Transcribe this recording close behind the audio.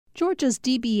Georgia's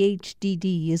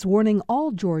DBHDD is warning all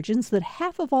Georgians that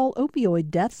half of all opioid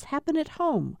deaths happen at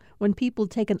home when people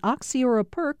take an oxy or a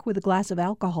perk with a glass of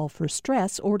alcohol for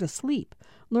stress or to sleep.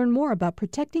 Learn more about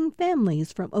protecting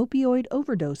families from opioid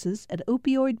overdoses at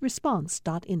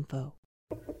opioidresponse.info.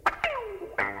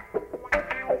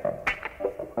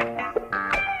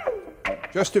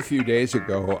 Just a few days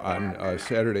ago, on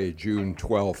Saturday, June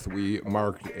 12th, we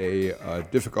marked a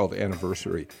difficult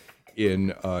anniversary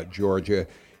in Georgia.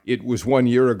 It was 1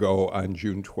 year ago on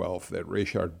June 12th that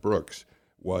Rayshard Brooks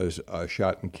was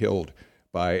shot and killed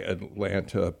by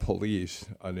Atlanta police.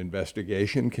 An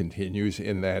investigation continues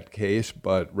in that case,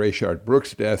 but Rayshard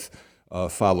Brooks' death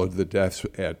followed the deaths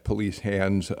at police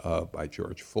hands by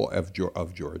George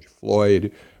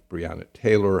Floyd, Breonna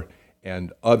Taylor,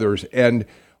 and others. And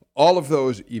all of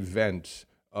those events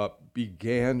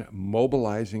began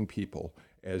mobilizing people.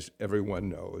 As everyone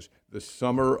knows, the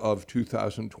summer of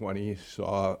 2020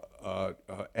 saw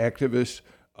activists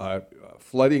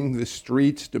flooding the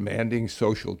streets, demanding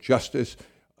social justice,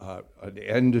 an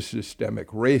end to systemic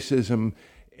racism,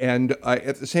 and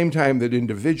at the same time that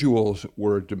individuals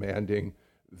were demanding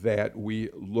that we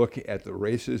look at the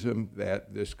racism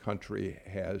that this country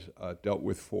has dealt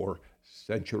with for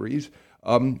centuries.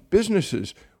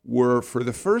 Businesses were, for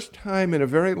the first time in a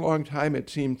very long time, it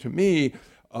seemed to me,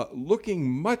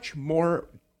 looking much more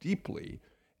deeply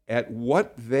at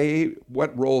what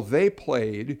role they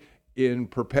played in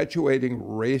perpetuating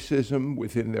racism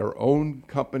within their own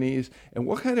companies and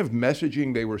what kind of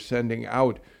messaging they were sending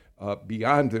out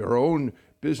beyond their own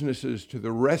businesses to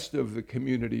the rest of the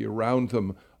community around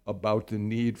them about the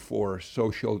need for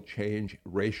social change,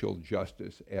 racial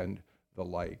justice, and the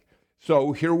like.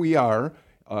 So here we are,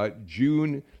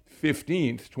 June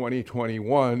 15th,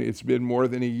 2021. It's been more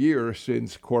than a year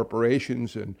since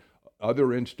corporations and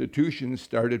other institutions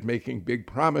started making big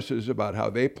promises about how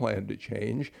they plan to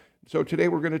change. So today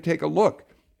we're going to take a look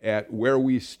at where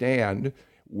we stand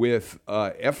with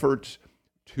efforts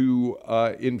to,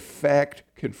 in fact,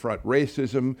 confront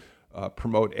racism,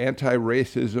 promote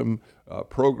anti-racism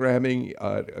programming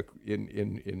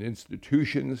in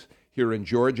institutions here in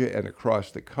Georgia and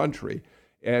across the country.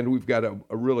 And we've got a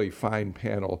really fine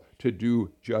panel to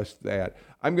do just that.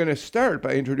 I'm going to start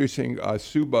by introducing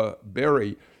Subha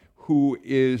Barry, who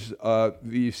is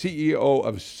the CEO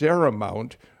of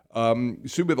Seramount.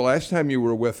 Subha, the last time you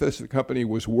were with us, the company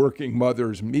was Working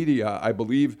Mothers Media. I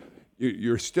believe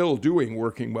you're still doing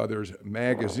Working Mothers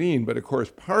magazine, but of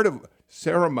course part of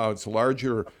Seramount's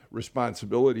larger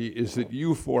responsibility is that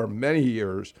you for many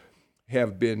years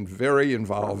have been very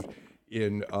involved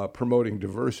in promoting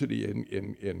diversity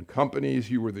in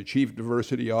companies. You were the chief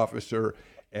diversity officer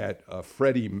at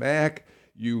Freddie Mac.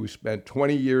 You spent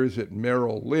 20 years at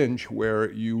Merrill Lynch, where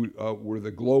you were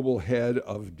the global head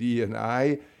of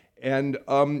D&I. And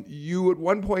you at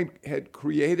one point had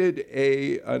created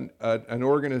an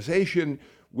organization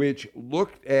which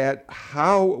looked at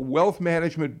how wealth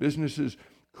management businesses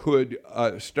could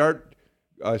start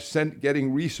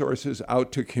getting resources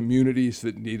out to communities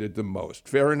that needed them most.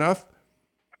 Fair enough?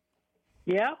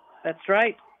 Yeah, that's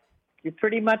right. You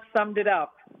pretty much summed it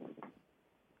up.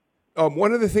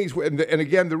 One of the things, and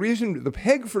again, the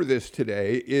peg for this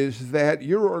today is that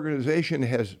your organization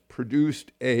has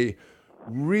produced a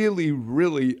really,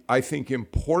 really, I think,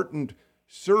 important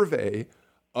survey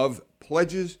of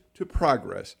pledges to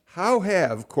progress. How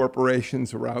have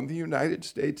corporations around the United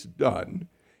States done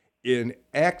in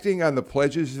acting on the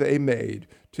pledges they made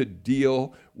to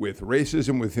deal with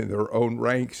racism within their own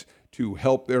ranks, to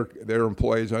help their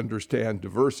employees understand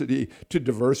diversity, to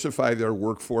diversify their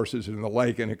workforces and the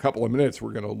like? In a couple of minutes,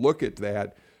 we're going to look at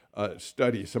that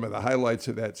study, some of the highlights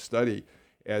of that study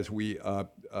as we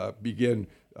begin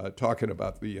talking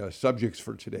about the subjects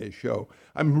for today's show.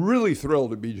 I'm really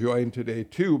thrilled to be joined today,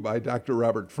 too, by Dr.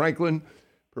 Robert Franklin,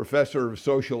 professor of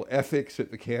social ethics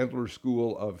at the Candler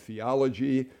School of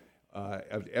Theology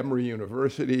at Emory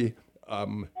University,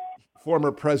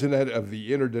 former president of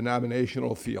the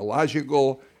Interdenominational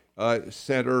Theological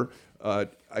Center. I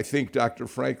think, Dr.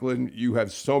 Franklin, you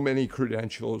have so many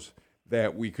credentials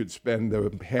that we could spend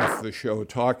half the show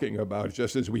talking about,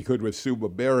 just as we could with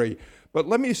Subha Barry. But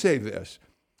let me say this.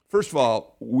 First of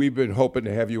all, we've been hoping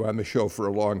to have you on the show for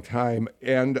a long time.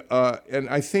 And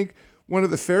I think one of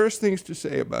the fairest things to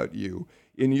say about you,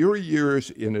 in your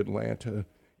years in Atlanta,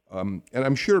 and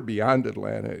I'm sure beyond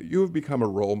Atlanta, you have become a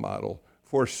role model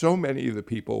for so many of the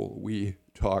people we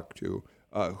talk to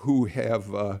who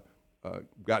have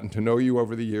gotten to know you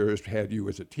over the years, had you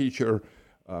as a teacher,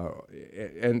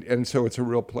 and so it's a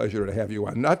real pleasure to have you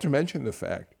on. Not to mention the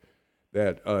fact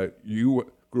that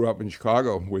you grew up in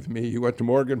Chicago with me. You went to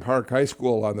Morgan Park High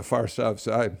School on the far south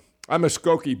side. I'm a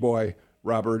Skokie boy,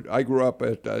 Robert. I grew up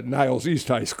at Niles East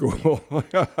High School.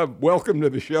 Welcome to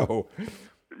the show.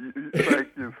 Thank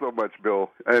you so much,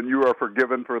 Bill. And you are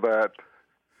forgiven for that.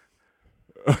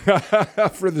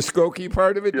 For the Skokie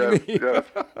part of it, yes, you mean? Yes.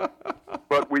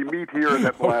 But we meet here in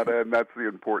Atlanta, and that's the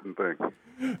important thing.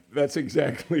 That's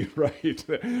exactly right.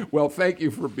 Well, thank you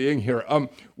for being here.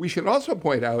 We should also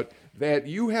point out that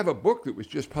you have a book that was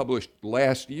just published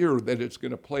last year that it's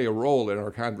going to play a role in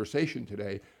our conversation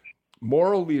today.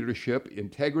 Moral Leadership,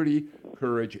 Integrity,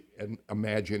 Courage, and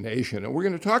Imagination. And we're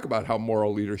going to talk about how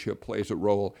moral leadership plays a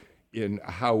role in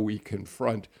how we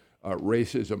confront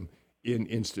racism in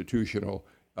institutional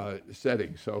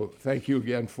settings. So thank you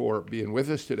again for being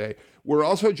with us today. We're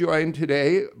also joined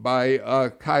today by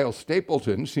Kyle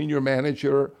Stapleton, Senior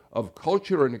Manager of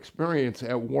Culture and Experience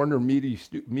at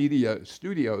WarnerMedia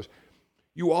Studios.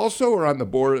 You also are on the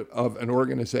board of an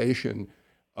organization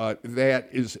that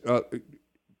is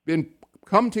been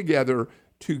come together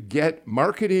to get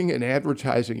marketing and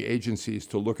advertising agencies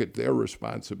to look at their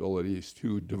responsibilities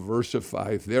to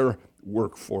diversify their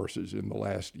workforces in the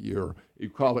last year.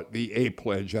 You call it the A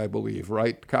Pledge, I believe,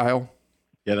 right, Kyle?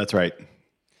 Yeah, that's right.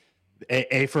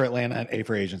 A for Atlanta and A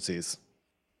for agencies.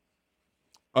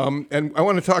 And I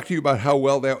want to talk to you about how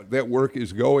well that work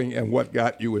is going and what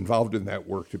got you involved in that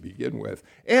work to begin with.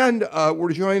 And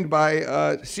we're joined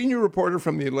by senior reporter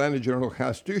from the Atlanta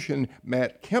Journal-Constitution,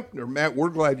 Matt Kempner. Matt, we're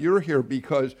glad you're here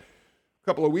because a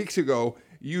couple of weeks ago,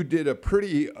 you did a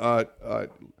pretty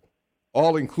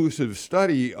all-inclusive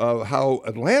study of how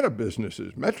Atlanta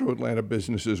businesses, Metro Atlanta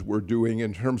businesses, were doing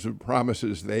in terms of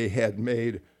promises they had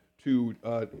made to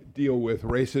deal with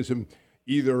racism,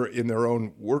 either in their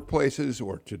own workplaces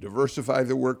or to diversify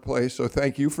the workplace. So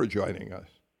thank you for joining us.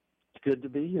 It's good to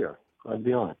be here. Glad to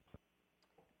be on.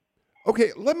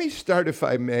 Okay, let me start, if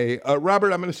I may.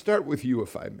 Robert, I'm going to start with you,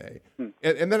 if I may.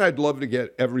 And then I'd love to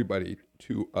get everybody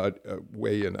to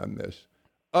weigh in on this.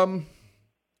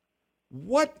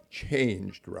 What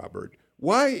changed, Robert?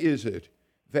 Why is it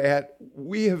that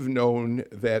we have known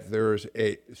that there's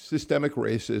a systemic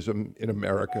racism in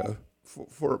America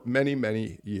for many,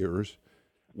 many years?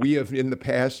 We have in the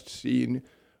past seen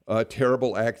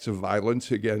terrible acts of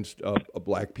violence against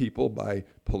black people by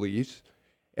police.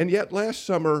 And yet last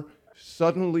summer,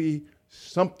 suddenly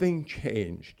something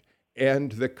changed.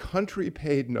 And the country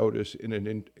paid notice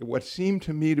in what seemed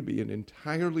to me to be an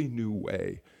entirely new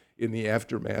way in the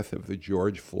aftermath of the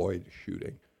George Floyd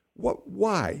shooting.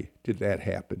 Why did that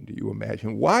happen, do you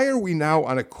imagine? Why are we now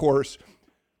on a course?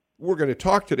 We're going to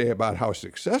talk today about how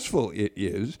successful it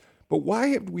is, but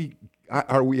why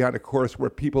are we on a course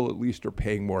where people at least are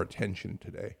paying more attention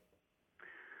today?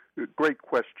 Great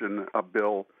question,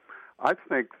 Bill. I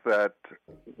think that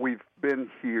we've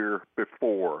been here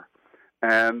before,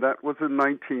 and that was in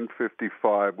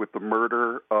 1955 with the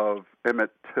murder of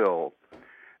Emmett Till.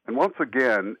 And once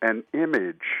again, an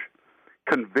image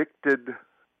convicted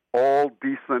all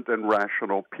decent and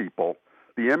rational people.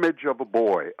 The image of a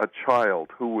boy, a child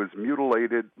who was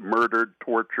mutilated, murdered,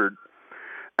 tortured,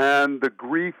 and the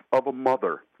grief of a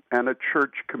mother and a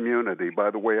church community. By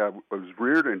the way, I was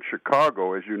reared in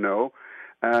Chicago, as you know,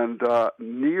 and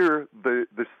near the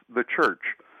church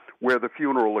where the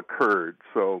funeral occurred.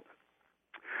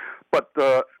 But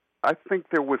I think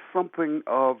there was something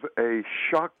of a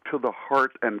shock to the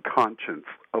heart and conscience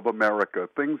of America.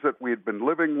 Things that we had been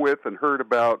living with and heard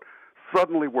about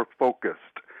suddenly were focused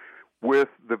with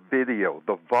the video,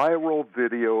 the viral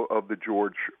video of the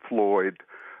George Floyd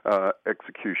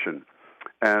execution.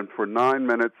 And for 9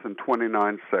 minutes and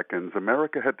 29 seconds,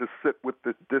 America had to sit with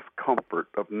the discomfort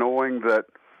of knowing that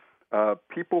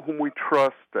people whom we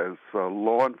trust as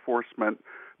law enforcement,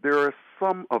 there are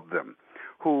some of them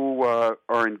who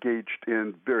are engaged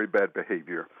in very bad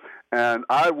behavior. And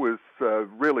I was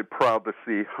really proud to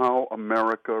see how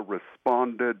America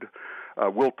responded.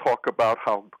 We'll talk about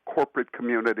how the corporate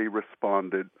community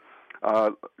responded,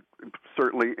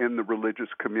 certainly in the religious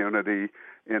community,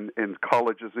 in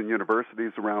colleges and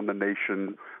universities around the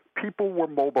nation. People were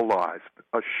mobilized.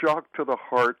 A shock to the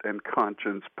heart and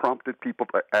conscience prompted people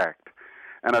to act.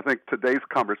 And I think today's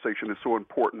conversation is so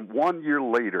important. 1 year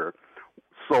later,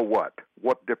 so what?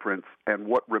 What difference and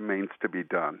what remains to be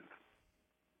done?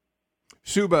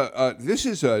 Subha, this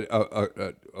is a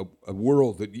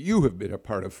world that you have been a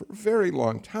part of for a very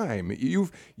long time.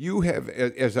 You have,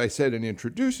 as I said in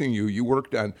introducing you, you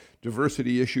worked on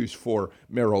diversity issues for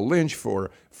Merrill Lynch, for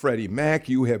Freddie Mac.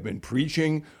 You have been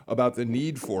preaching about the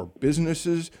need for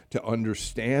businesses to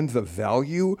understand the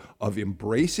value of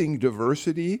embracing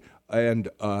diversity and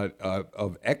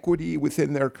of equity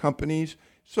within their companies.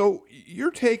 So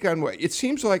your take on what it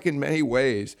seems like in many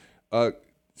ways,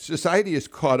 society is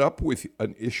caught up with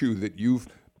an issue that you've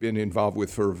been involved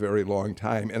with for a very long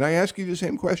time. And I ask you the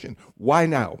same question. Why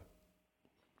now?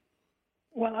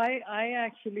 Well, I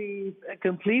actually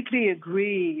completely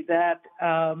agree that,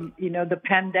 the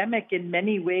pandemic in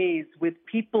many ways, with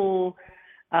people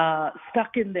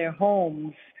stuck in their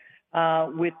homes,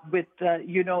 with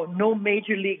no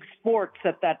major league sports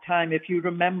at that time, if you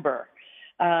remember.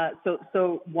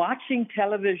 So watching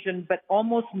television, but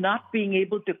almost not being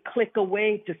able to click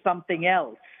away to something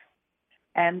else.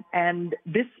 And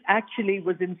this actually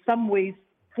was in some ways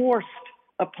forced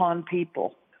upon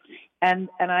people. And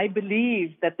I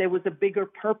believe that there was a bigger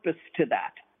purpose to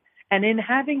that. And in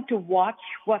having to watch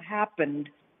what happened,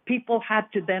 people had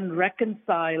to then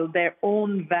reconcile their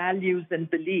own values and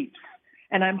beliefs.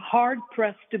 And I'm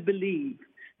hard-pressed to believe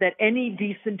that any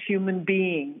decent human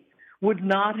being would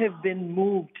not have been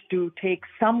moved to take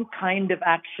some kind of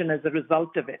action as a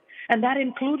result of it. And that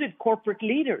included corporate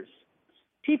leaders,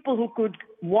 people who could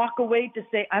walk away to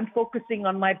say, I'm focusing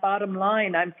on my bottom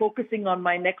line, I'm focusing on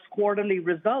my next quarterly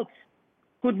results,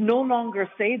 could no longer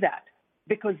say that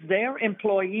because their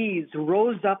employees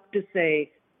rose up to say,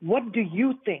 what do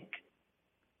you think?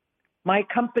 My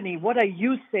company, what are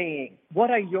you saying?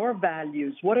 What are your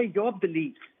values? What are your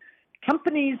beliefs?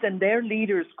 Companies and their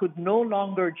leaders could no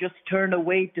longer just turn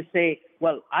away to say,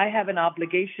 well, I have an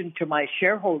obligation to my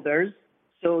shareholders,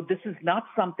 so this is not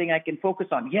something I can focus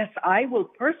on. Yes, I will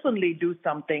personally do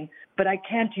something, but I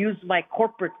can't use my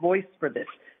corporate voice for this.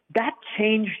 That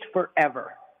changed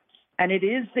forever. And it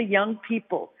is the young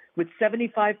people, with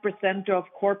 75% of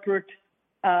corporate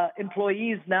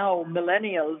employees now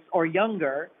millennials or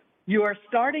younger, you are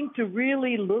starting to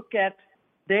really look at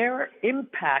their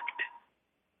impact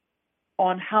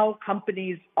on how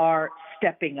companies are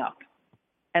stepping up.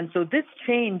 And so this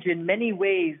change in many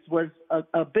ways was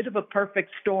a bit of a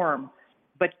perfect storm,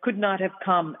 but could not have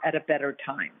come at a better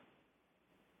time.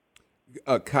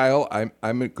 Kyle, I'm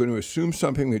going to assume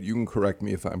something that you can correct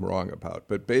me if I'm wrong about,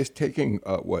 but taking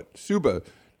what Subha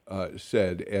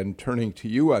said and turning to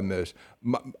you on this,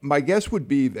 my guess would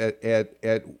be that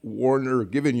at Warner,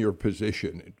 given your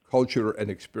position, culture and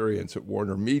experience at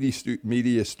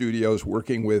WarnerMedia Studios,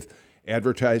 working with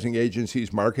advertising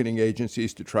agencies, marketing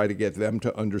agencies to try to get them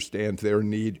to understand their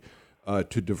need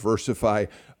to diversify,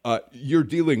 you're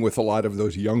dealing with a lot of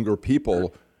those younger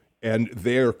people. And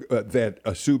that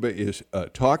Subha is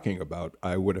talking about,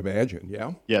 I would imagine,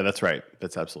 yeah? Yeah, that's right.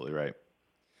 That's absolutely right.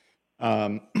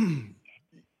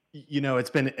 It's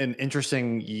been an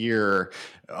interesting year.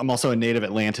 I'm also a native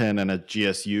Atlantan and a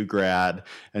GSU grad.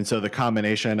 And so the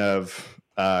combination of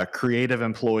creative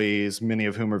employees, many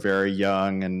of whom are very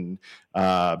young and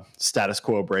status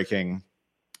quo breaking,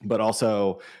 but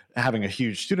also having a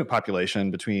huge student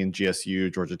population between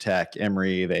GSU, Georgia Tech,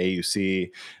 Emory, the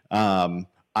AUC.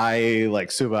 I, like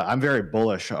Subha, I'm very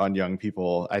bullish on young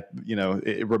people.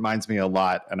 It reminds me a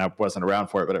lot, and I wasn't around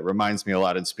for it, but it reminds me a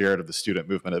lot in spirit of the student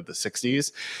movement of the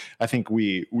 60s. I think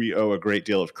we owe a great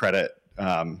deal of credit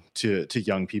to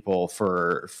young people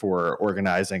for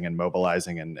organizing and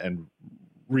mobilizing and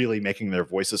really making their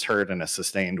voices heard in a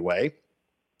sustained way.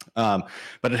 But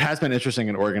it has been interesting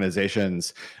in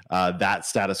organizations, that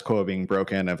status quo being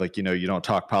broken of you don't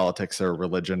talk politics or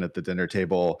religion at the dinner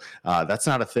table. That's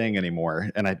not a thing anymore.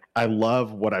 And I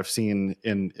love what I've seen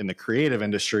in the creative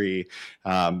industry,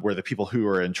 where the people who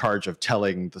are in charge of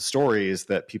telling the stories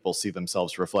that people see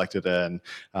themselves reflected in,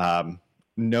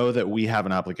 know that we have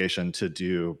an obligation to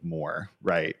do more,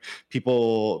 right?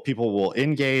 People will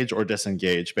engage or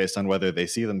disengage based on whether they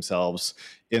see themselves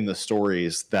in the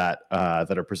stories that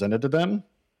are presented to them.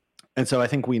 And so I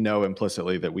think we know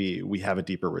implicitly that we have a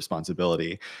deeper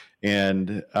responsibility.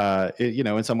 And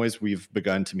in some ways we've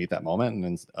begun to meet that moment, and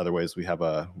in other ways we have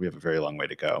a very long way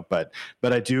to go. But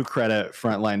I do credit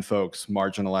frontline folks,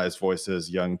 marginalized voices,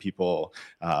 young people,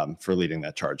 for leading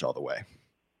that charge all the way.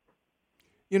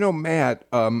 Matt,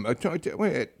 I want to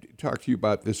talk to you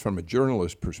about this from a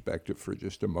journalist perspective for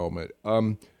just a moment.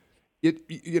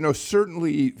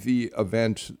 Certainly the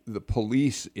events, the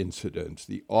police incidents,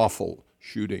 the awful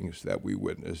shootings that we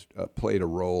witnessed played a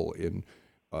role in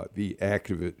the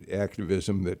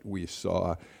activism that we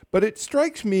saw. But it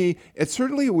strikes me,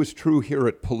 certainly it was true here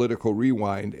at Political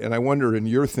Rewind, and I wonder in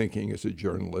your thinking as a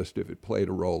journalist if it played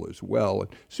a role as well. And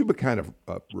Subha kind of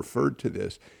referred to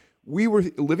this. We were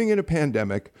living in a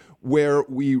pandemic where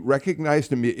we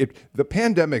recognized the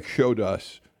pandemic showed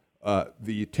us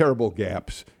the terrible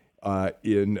gaps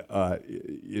in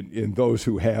those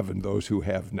who have and those who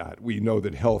have not. We know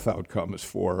that health outcomes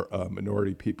for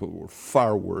minority people were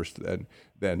far worse than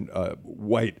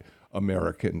white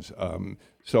Americans.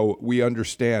 So we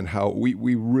understand how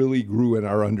we really grew in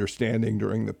our understanding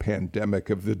during the pandemic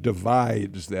of the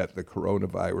divides that the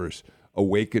coronavirus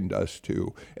awakened us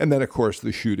to. And then, of course,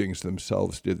 the shootings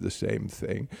themselves did the same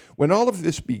thing. When all of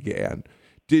this began,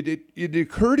 did it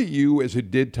occur to you, as it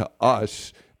did to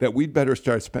us, that we'd better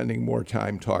start spending more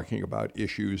time talking about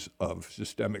issues of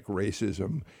systemic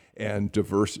racism and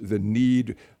the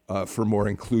need for more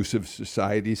inclusive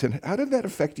societies? And how did that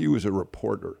affect you as a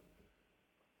reporter?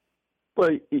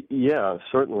 Well, yeah,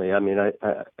 certainly. I mean, I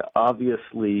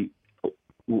obviously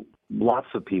lots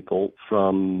of people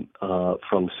from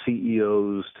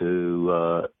CEOs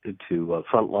to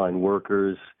frontline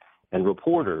workers and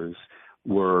reporters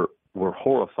were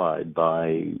horrified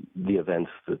by the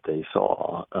events that they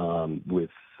saw with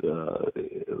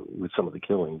some of the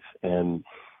killings, and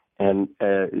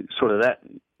sort of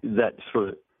that sort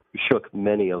of shook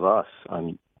many of us,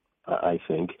 I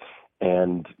think,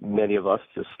 and many of us,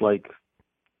 just like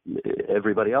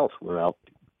everybody else, were out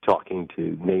talking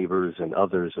to neighbors and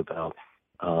others about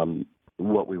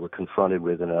what we were confronted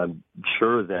with, and I'm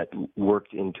sure that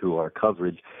worked into our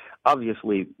coverage.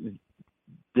 Obviously,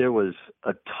 there was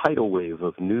a tidal wave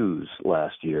of news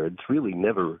last year. It's really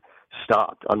never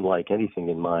stopped, unlike anything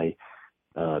in my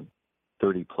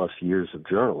 30-plus years of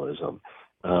journalism,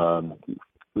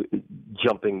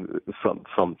 jumping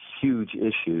from huge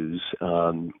issues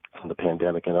from the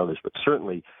pandemic and others, but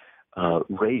certainly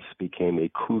race became a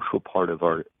crucial part of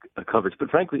our coverage. But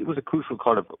frankly, it was a crucial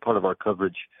part of our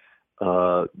coverage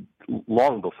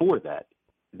long before that.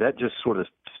 That just sort of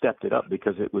stepped it up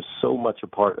because it was so much a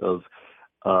part of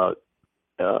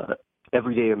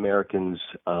everyday Americans'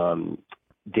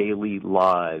 daily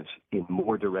lives in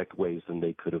more direct ways than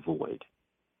they could avoid.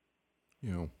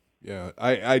 Yeah,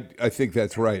 I think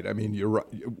that's right. I mean, you're right.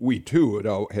 We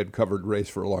too had covered race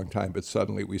for a long time, but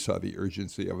suddenly we saw the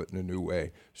urgency of it in a new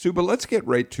way. Subha, let's get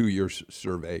right to your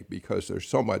survey because there's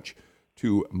so much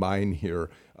to mine here.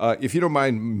 If you don't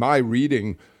mind my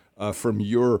reading from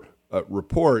your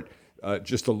report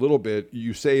just a little bit,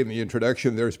 you say in the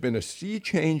introduction, there's been a sea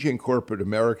change in corporate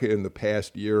America in the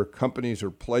past year. Companies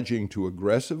are pledging to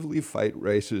aggressively fight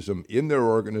racism in their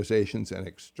organizations and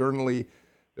externally.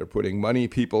 They're putting money,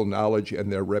 people, knowledge,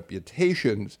 and their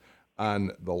reputations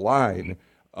on the line.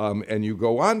 And you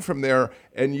go on from there,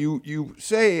 and you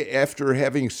say, after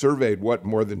having surveyed,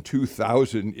 more than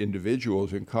 2,000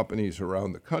 individuals in companies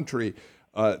around the country,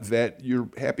 that you're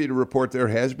happy to report there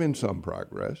has been some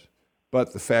progress.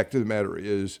 But the fact of the matter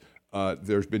is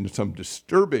there's been some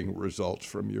disturbing results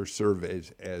from your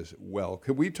surveys as well.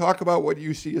 Can we talk about what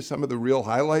you see as some of the real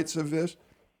highlights of this?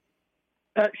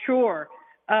 Sure.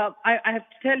 I have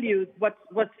to tell you,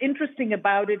 what's interesting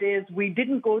about it is we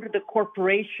didn't go to the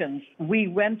corporations. We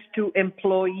went to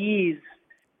employees,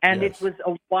 and Yes. It was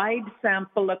a wide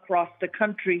sample across the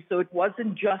country. So it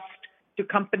wasn't just to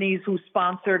companies who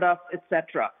sponsored us, et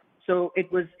cetera. So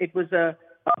it was a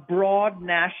broad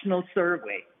national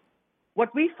survey.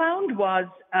 What we found was,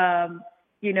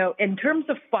 in terms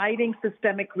of fighting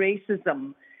systemic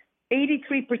racism,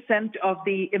 83% of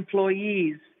the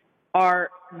employees are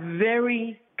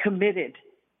very committed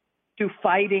to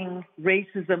fighting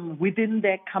racism within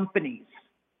their companies.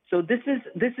 So this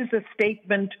is a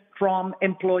statement from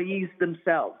employees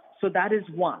themselves. So that is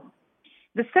one.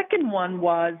 The second one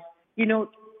was,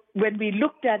 when we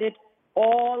looked at it,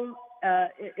 all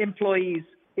employees,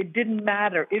 it didn't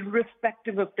matter,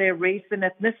 irrespective of their race and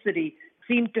ethnicity,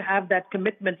 seemed to have that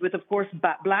commitment, with, of course,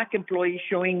 Black employees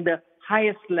showing the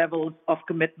highest levels of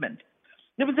commitment.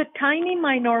 There was a tiny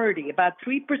minority, about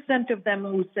 3% of them,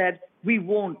 who said, we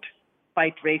won't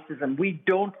fight racism. We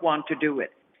don't want to do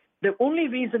it. The only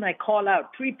reason I call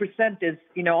out 3% is,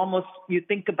 almost, you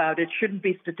think about it, shouldn't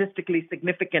be statistically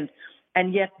significant.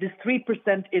 And yet this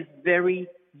 3% is very,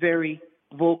 very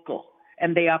vocal.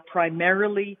 And they are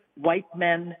primarily white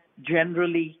men,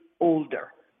 generally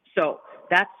older. So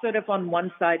that's sort of on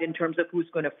one side in terms of who's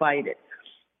going to fight it.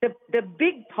 The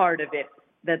big part of it,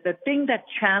 that the thing that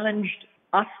challenged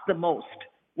us the most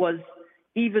was,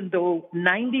 even though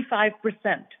 95%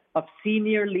 of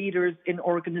senior leaders in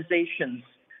organizations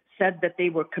said that they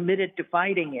were committed to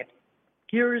fighting it,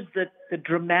 here's the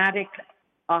dramatic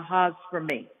ahas for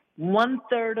me.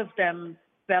 1/3 of them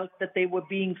felt that they were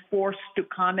being forced to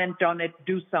comment on it,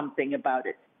 do something about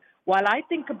it. While I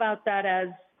think about that as,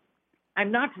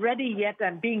 I'm not ready yet,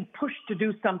 I'm being pushed to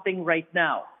do something right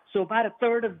now. So about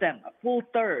 1/3 of them, a full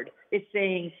third, is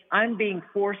saying, I'm being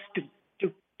forced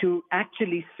to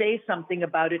actually say something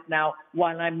about it now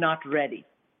while I'm not ready.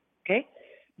 Okay?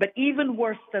 But even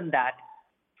worse than that,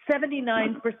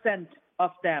 79%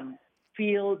 of them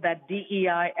feel that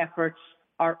DEI efforts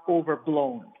are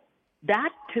overblown.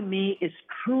 That, to me, is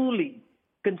truly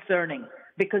concerning,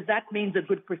 because that means a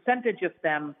good percentage of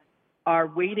them are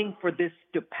waiting for this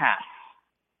to pass.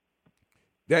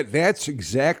 That's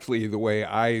exactly the way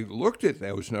I looked at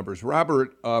those numbers,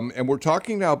 Robert. And we're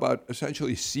talking now about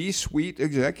essentially C-suite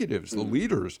executives, the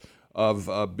leaders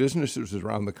of businesses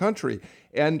around the country.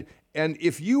 And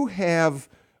if you have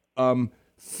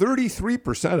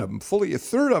 33% of them, fully a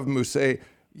third of them, who say,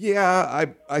 yeah,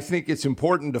 I think it's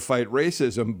important to fight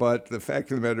racism, but the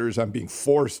fact of the matter is I'm being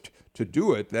forced to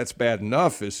do it. That's bad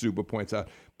enough, as Subha points out.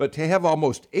 But to have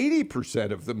almost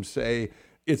 80% of them say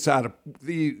it's out of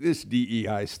this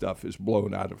DEI stuff is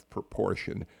blown out of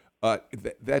proportion,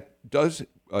 that does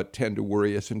tend to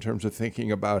worry us in terms of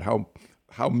thinking about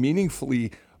how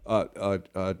meaningfully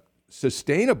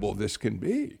sustainable this can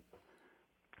be.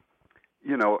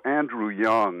 You know, Andrew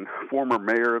Young, former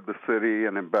mayor of the city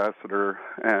and ambassador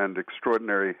and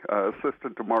extraordinary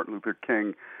assistant to Martin Luther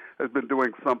King, has been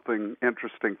doing something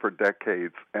interesting for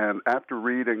decades. And after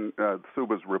reading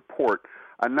Subha's report,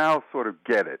 I now sort of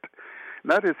get it.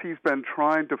 And that is, he's been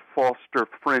trying to foster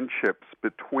friendships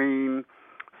between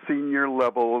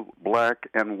senior-level black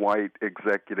and white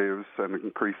executives and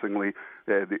increasingly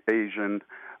the Asian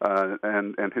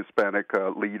and Hispanic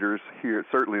leaders here,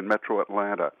 certainly in Metro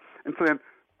Atlanta. And so then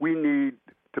we need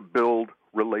to build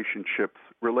relationships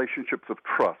of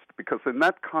trust, because in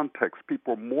that context,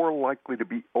 people are more likely to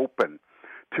be open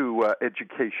to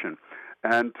education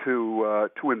and to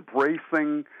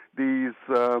embracing these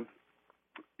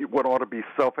what ought to be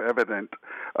self-evident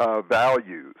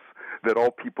values, that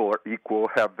all people are equal,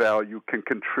 have value, can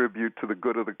contribute to the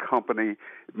good of the company,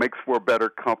 it makes for a better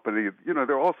company. You know,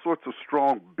 there are all sorts of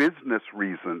strong business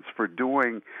reasons for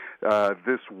doing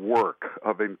this work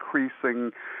of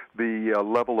increasing the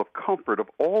level of comfort of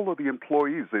all of the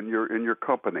employees in your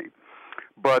company.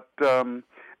 But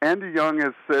Andy Young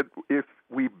has said, if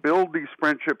we build these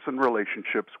friendships and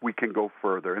relationships, we can go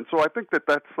further. And so I think that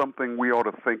that's something we ought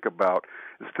to think about,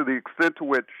 is to the extent to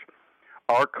which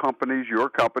our companies, your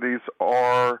companies,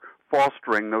 are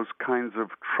fostering those kinds of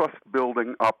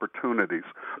trust-building opportunities.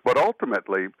 But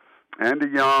ultimately, Andy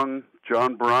Young,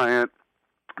 John Bryant,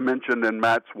 mentioned in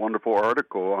Matt's wonderful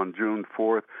article on June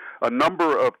 4th, a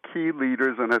number of key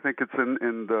leaders, and I think it's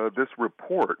in this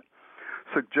report,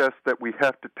 suggest that we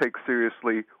have to take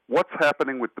seriously what's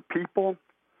happening with the people,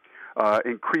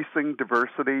 increasing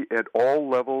diversity at all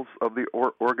levels of the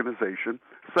organization.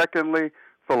 Secondly,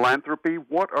 philanthropy.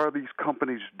 What are these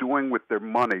companies doing with their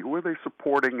money? Who are they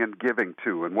supporting and giving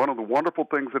to? And one of the wonderful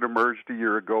things that emerged a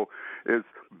year ago is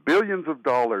billions of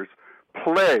dollars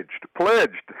pledged,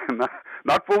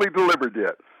 not fully delivered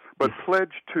yet, but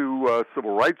pledged to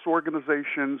civil rights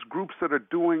organizations, groups that are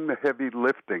doing the heavy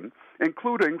lifting,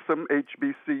 including some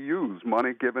HBCUs,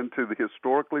 money given to the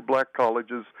historically black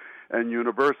colleges and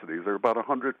universities. There are about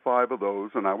 105 of those,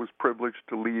 and I was privileged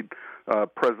to lead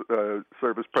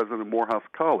serve as president of Morehouse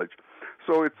College.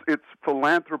 So it's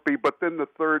philanthropy, but then the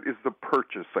third is the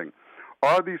purchasing.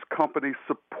 Are these companies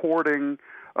supporting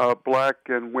black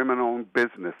and women-owned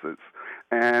businesses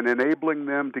and enabling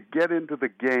them to get into the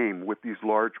game with these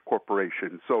large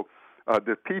corporations? So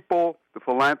the people, the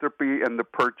philanthropy, and the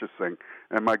purchasing.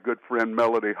 And my good friend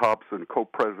Melody Hobson,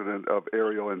 co-president of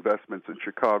Ariel Investments in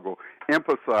Chicago,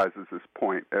 emphasizes this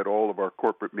point at all of our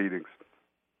corporate meetings.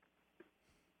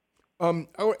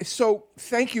 So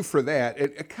thank you for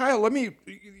that. Kyle,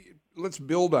 let's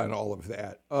build on all of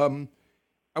that.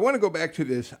 I want to go back to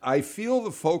this. I feel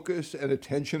the focus and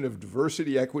attention of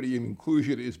diversity, equity, and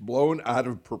inclusion is blown out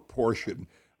of proportion.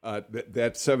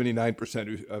 That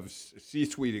 79% of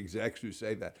C-suite execs who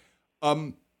say that.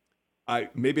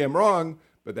 Maybe I'm wrong,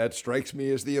 but that strikes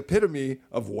me as the epitome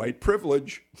of white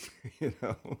privilege. You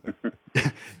know.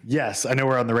 Yes, I know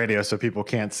we're on the radio, so people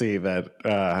can't see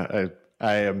that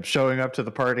I am showing up to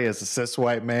the party as a cis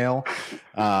white male,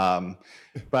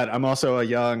 but I'm also a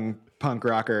young punk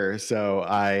rocker, so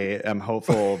I am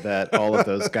hopeful that all of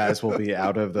those guys will be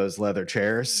out of those leather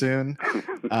chairs soon.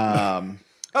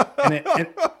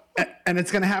 And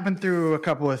it's going to happen through a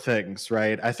couple of things,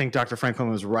 right? I think Dr. Franklin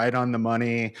was right on the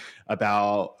money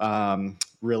about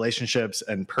relationships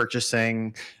and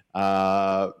purchasing.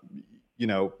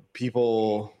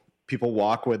 People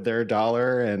walk with their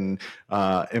dollar, and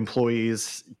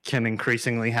employees can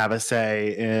increasingly have a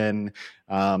say in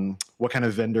what kind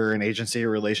of vendor and agency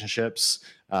relationships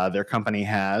their company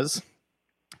has.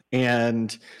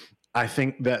 And I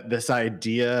think that this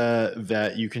idea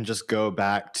that you can just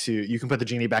you can put the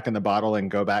genie back in the bottle and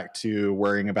go back to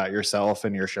worrying about yourself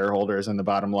and your shareholders and the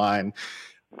bottom line,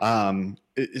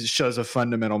 it shows a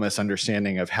fundamental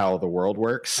misunderstanding of how the world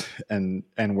works and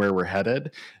where we're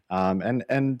headed,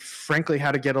 and frankly,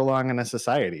 how to get along in a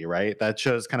society, right? That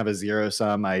shows kind of a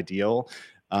zero-sum ideal,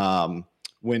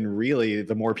 when really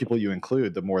the more people you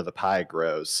include, the more the pie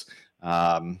grows.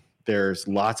 There's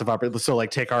lots of opportunities. So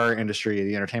like take our industry,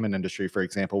 the entertainment industry, for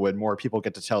example, when more people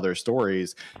get to tell their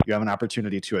stories, you have an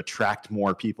opportunity to attract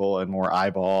more people and more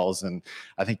eyeballs. And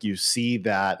I think you see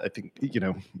that. I think,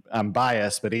 I'm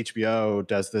biased, but HBO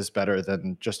does this better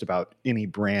than just about any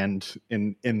brand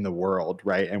in the world,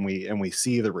 right? And we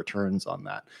see the returns on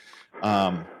that.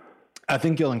 I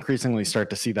think you'll increasingly start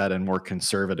to see that in more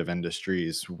conservative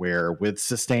industries where, with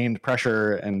sustained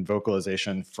pressure and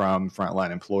vocalization from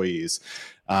frontline employees,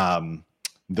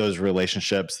 those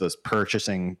relationships, those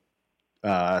purchasing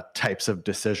types of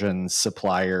decisions,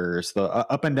 suppliers, the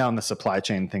up and down the supply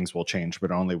chain, things will change,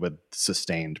 but only with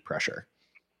sustained pressure.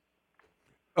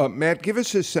 Matt, give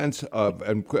us a sense of,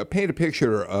 and paint a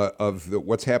picture of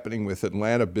what's happening with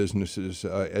Atlanta businesses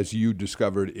as you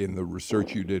discovered in the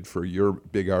research you did for your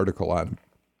big article on.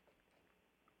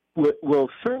 Well,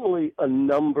 certainly a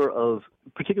number of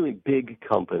particularly big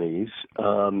companies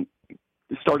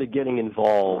started getting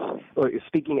involved, or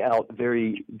speaking out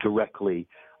very directly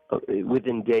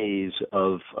within days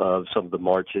of some of the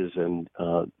marches and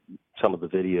some of the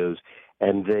videos,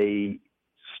 and they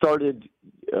started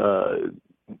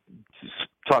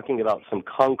talking about some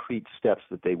concrete steps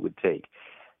that they would take.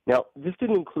 Now, this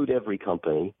didn't include every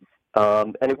company,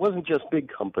 and it wasn't just big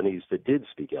companies that did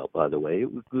speak out, by the way. It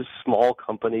was small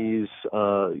companies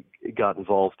got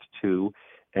involved too,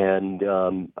 and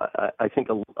I think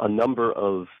a number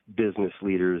of business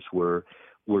leaders were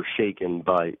shaken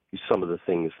by some of the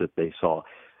things that they saw.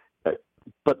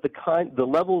 But the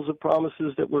levels of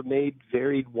promises that were made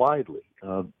varied widely.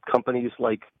 Companies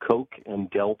like Coke and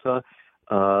Delta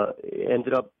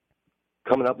ended up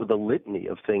coming up with a litany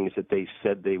of things that they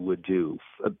said they would do.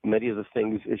 Many of the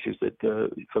issues that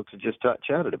folks have just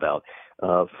chatted about,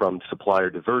 from supplier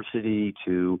diversity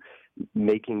to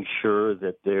making sure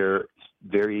that their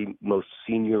very most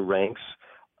senior ranks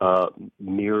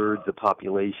mirrored the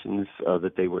populations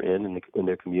that they were in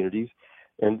their communities.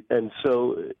 And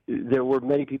so there were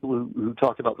many people who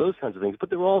talked about those kinds of things, but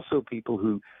there were also people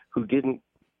who didn't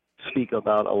speak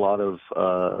about a lot of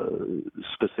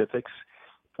specifics.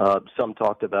 Some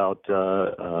talked about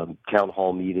town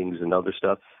hall meetings and other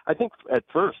stuff. I think at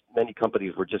first many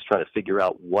companies were just trying to figure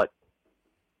out what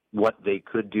they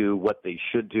could do, what they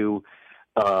should do,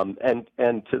 and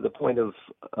to the point of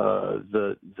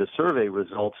the survey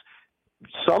results,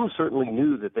 some certainly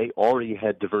knew that they already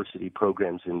had diversity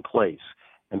programs in place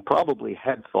and probably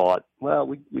had thought, well,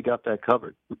 we got that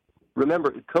covered.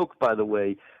 Remember, Coke, by the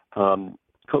way,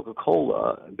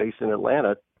 Coca-Cola, based in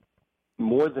Atlanta,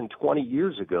 more than 20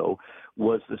 years ago,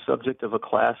 was the subject of a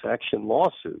class action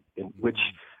lawsuit in which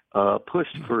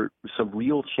pushed for some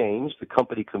real change. The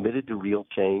company committed to real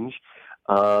change.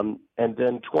 And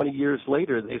then 20 years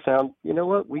later, they found, you know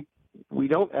what, we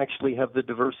don't actually have the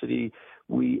diversity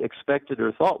we expected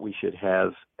or thought we should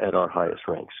have at our highest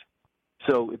ranks.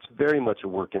 So it's very much a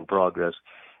work in progress,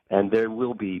 and there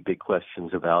will be big questions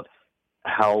about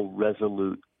how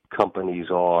resolute companies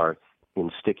are in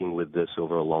sticking with this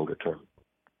over a longer term.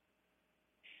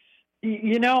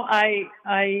 You know, I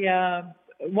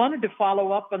wanted to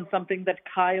follow up on something that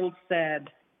Kyle said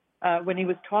when he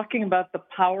was talking about the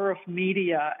power of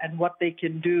media and what they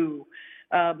can do.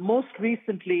 Most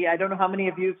recently, I don't know how many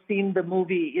of you have seen the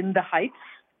movie In the Heights.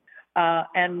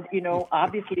 And, you know,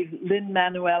 obviously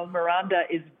Lin-Manuel Miranda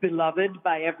is beloved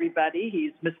by everybody.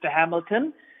 He's Mr.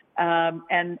 Hamilton.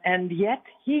 And yet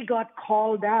he got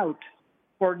called out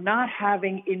for not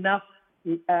having enough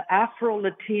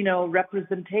Afro-Latino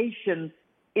representation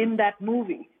in that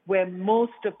movie, where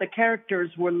most of the characters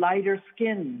were lighter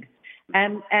skinned.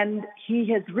 And he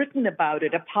has written about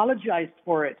it, apologized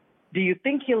for it. Do you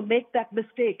think he'll make that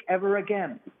mistake ever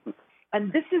again?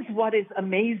 And this is what is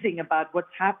amazing about what's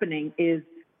happening is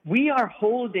we are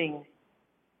holding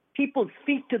people's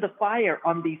feet to the fire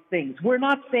on these things. We're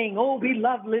not saying, oh, we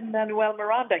love Lin-Manuel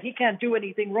Miranda. He can't do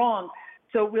anything wrong,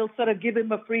 so we'll sort of give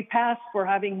him a free pass for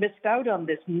having missed out on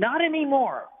this. Not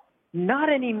anymore. Not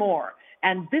anymore.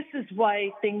 And this is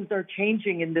why things are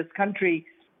changing in this country,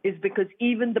 is because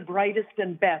even the brightest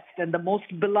and best and the most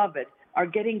beloved are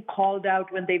getting called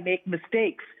out when they make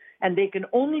mistakes, and they can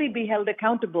only be held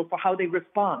accountable for how they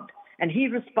respond. And he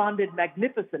responded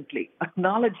magnificently,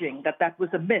 acknowledging that that was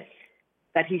a miss,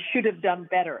 that he should have done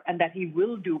better, and that he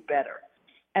will do better.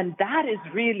 And that is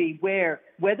really where,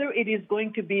 whether it is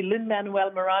going to be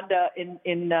Lin-Manuel Miranda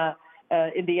in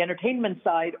the entertainment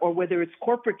side, or whether it's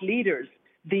corporate leaders,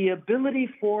 the ability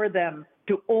for them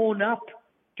to own up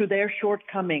to their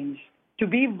shortcomings, to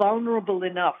be vulnerable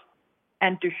enough,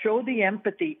 and to show the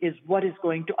empathy is what is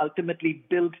going to ultimately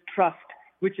build trust,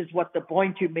 which is what the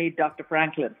point you made, Dr.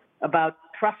 Franklin, about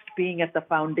trust being at the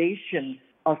foundation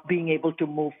of being able to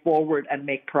move forward and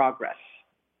make progress.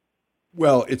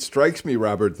 Well, it strikes me,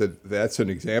 Robert, that that's an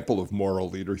example of moral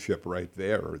leadership right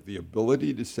there. The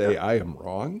ability to say, I am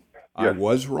wrong, I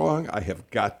was wrong, I have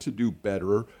got to do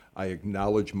better, I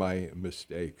acknowledge my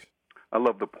mistakes. I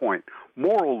love the point.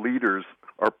 Moral leaders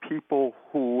are people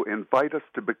who invite us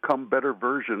to become better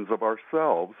versions of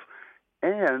ourselves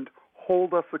and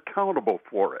hold us accountable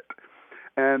for it.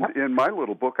 And in my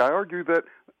little book, I argue that,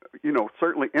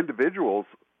 certainly individuals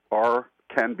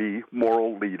can be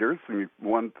moral leaders. I mean,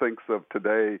 one thinks of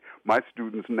today, my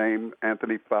students name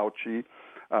Anthony Fauci,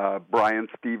 Brian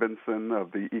Stevenson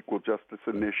of the Equal Justice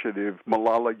Initiative,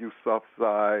 Malala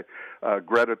Yousafzai,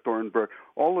 Greta Thunberg,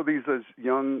 all of these as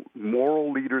young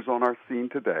moral leaders on our scene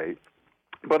today.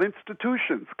 But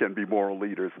institutions can be moral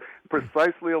leaders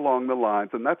precisely along the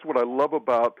lines, and that's what I love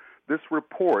about this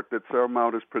report that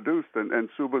Seramount has produced and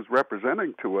Subha's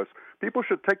representing to us. People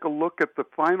should take a look at the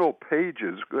final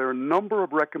pages. There are a number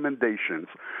of recommendations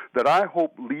that I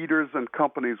hope leaders and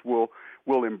companies will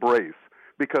embrace,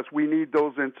 because we need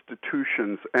those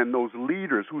institutions and those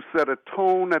leaders who set a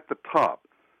tone at the top.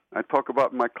 I talk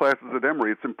about in my classes at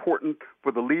Emory, it's important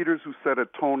for the leaders who set a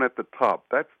tone at the top.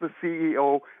 That's the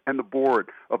CEO and the board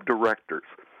of directors.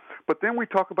 But then we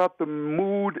talk about the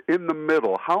mood in the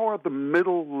middle. How are the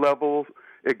middle-level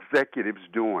executives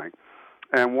doing?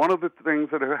 And one of the things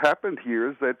that have happened here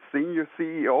is that senior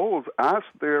CEOs ask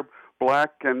their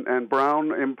black and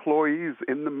brown employees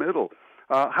in the middle,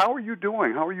 how are you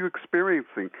doing? How are you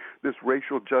experiencing this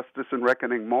racial justice and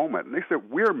reckoning moment? And they said,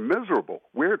 we're miserable.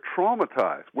 We're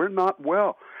traumatized. We're not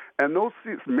well. And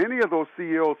many of those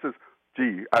CEOs says,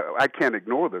 gee, I can't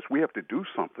ignore this. We have to do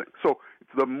something. So it's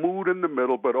the mood in the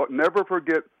middle, but never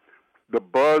forget the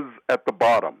buzz at the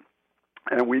bottom.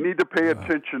 And we need to pay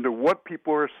attention to what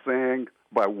people are saying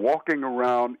by walking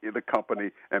around in the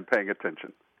company and paying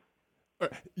attention.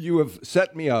 You have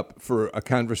set me up for a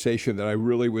conversation that I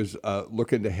really was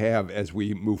looking to have as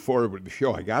we move forward with the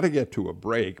show. I got to get to a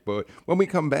break, but when we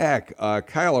come back,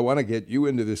 Kyle, I want to get you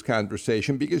into this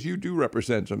conversation because you do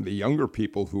represent some of the younger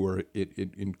people who are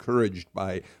encouraged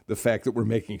by the fact that we're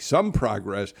making some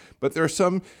progress, but there's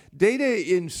some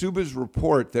data in Subha's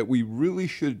report that we really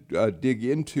should dig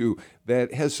into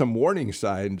that has some warning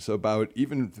signs about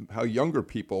even how younger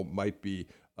people might be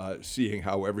seeing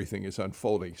how everything is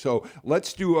unfolding. So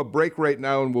let's do a break right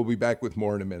now, and we'll be back with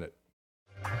more in a minute.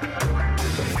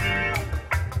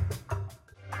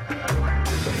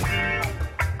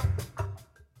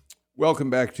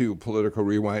 Welcome back to Political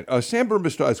Rewind. Sam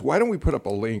Burmistad, why don't we put up a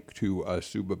link to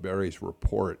Subha Barry's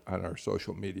report on our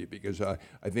social media? Because I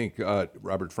think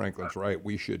Robert Franklin's right.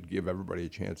 We should give everybody a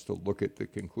chance to look at the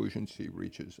conclusions he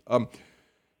reaches.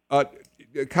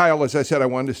 Kyle, as I said, I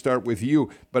wanted to start with you,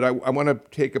 but I want to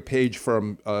take a page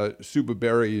from Subha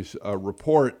Barry's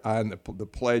report on the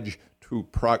pledge to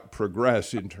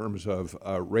progress in terms of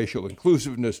racial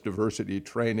inclusiveness, diversity,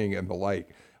 training, and the like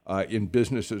in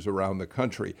businesses around the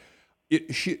country.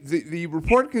 The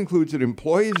report concludes that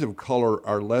employees of color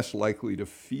are less likely to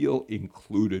feel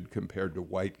included compared to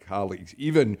white colleagues,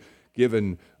 even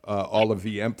given all of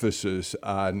the emphasis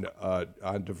on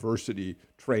diversity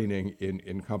training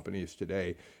in companies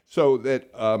today. So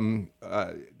that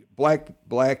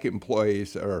black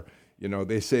employees are,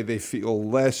 they say they feel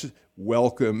less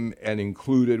welcome and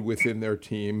included within their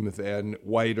team than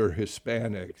white or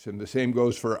Hispanics. And the same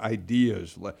goes for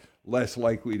ideas, less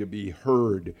likely to be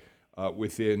heard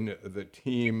within the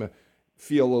team,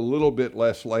 feel a little bit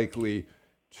less likely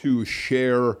to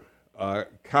share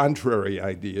contrary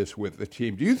ideas with the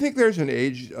team. Do you think there's an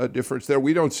age difference there?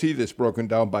 We don't see this broken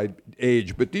down by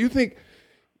age, but do you think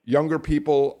younger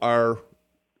people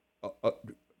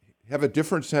have a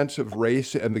different sense of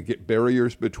race and the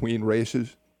barriers between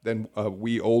races than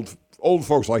we old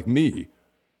folks like me?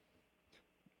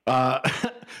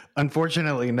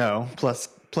 Unfortunately, no.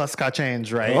 Plus got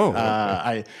change, right? Oh,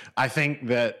 okay. I think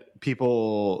that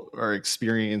people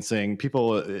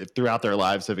throughout their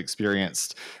lives have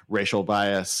experienced racial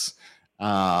bias,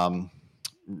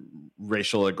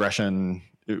 racial aggression,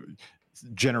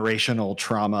 generational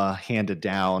trauma handed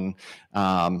down.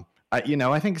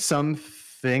 I think some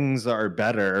things are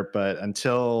better, but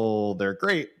until they're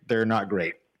great, they're not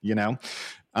great,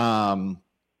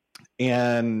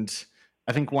 and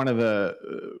I think one of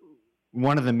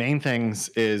the main things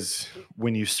is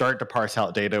when you start to parse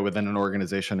out data within an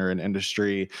organization or an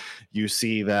industry, you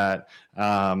see that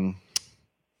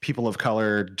people of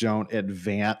color don't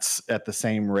advance at the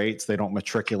same rates. They don't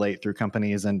matriculate through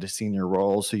companies into senior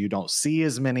roles. So you don't see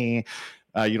as many,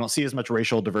 you don't see as much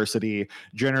racial diversity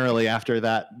generally after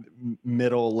that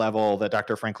middle level that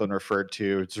Dr. Franklin referred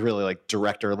to. It's really like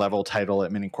director level title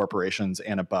at many corporations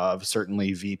and above,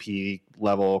 certainly VP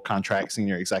level, contract,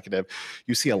 senior executive.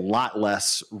 You see a lot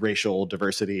less racial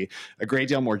diversity, a great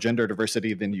deal more gender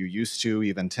diversity than you used to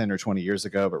even 10 or 20 years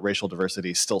ago, but racial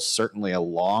diversity is still certainly a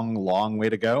long, long way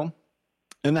to go.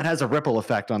 And that has a ripple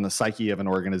effect on the psyche of an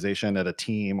organization at a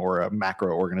team or a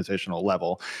macro organizational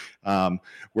level,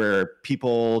 where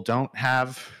people don't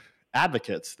have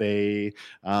advocates. They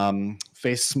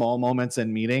face small moments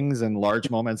in meetings and large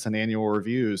moments in annual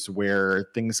reviews where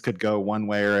things could go one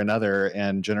way or another.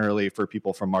 And generally for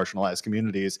people from marginalized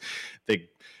communities,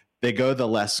 they go the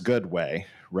less good way,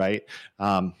 right?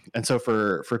 And so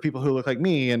for people who look like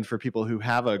me and for people who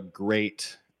have a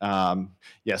great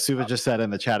Subha just said in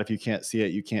the chat, if you can't see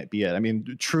it, you can't be it. I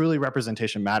mean, truly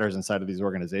representation matters inside of these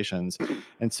organizations.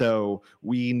 And so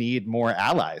we need more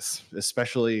allies,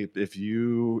 especially if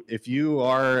you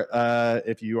are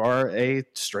a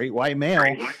straight white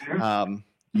male,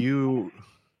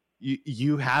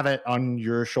 you have it on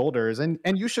your shoulders, and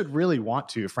you should really want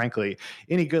to, frankly.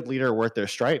 Any good leader worth their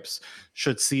stripes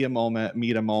should see a moment,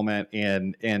 meet a moment,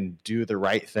 and do the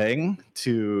right thing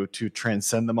to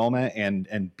transcend the moment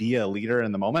and be a leader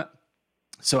in the moment.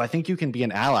 So I think you can be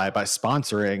an ally by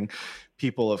sponsoring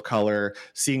people of color,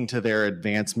 seeing to their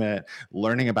advancement,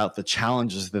 learning about the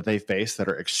challenges that they face that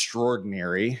are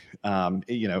extraordinary,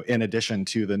 in addition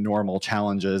to the normal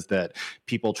challenges that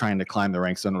people trying to climb the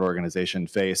ranks in an organization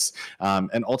face.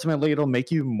 And ultimately, it'll make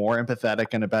you more empathetic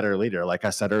and a better leader. Like I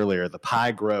said earlier, the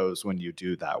pie grows when you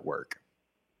do that work.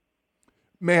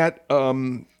 Matt,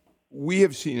 we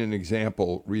have seen an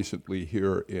example recently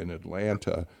here in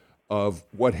Atlanta of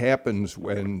what happens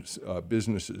when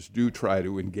businesses do try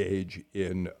to engage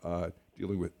in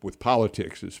dealing with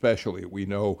politics, especially. We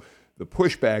know the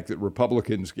pushback that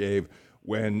Republicans gave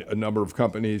when a number of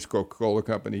companies, Coca-Cola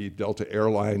Company, Delta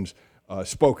Airlines,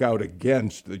 spoke out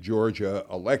against the Georgia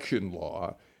election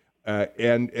law.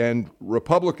 And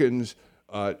Republicans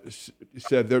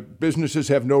said that businesses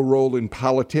have no role in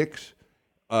politics,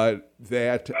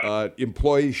 that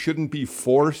employees shouldn't be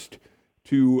forced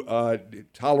to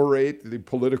tolerate the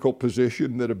political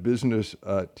position that a business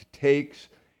takes.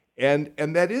 And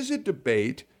that is a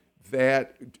debate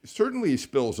that certainly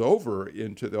spills over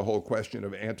into the whole question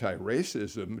of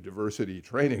anti-racism, diversity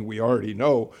training. We already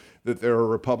know that there are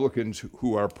Republicans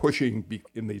who are pushing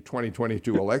in the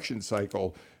 2022 election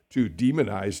cycle to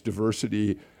demonize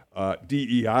diversity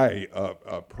DEI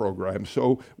programs.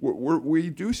 So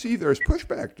we do see there's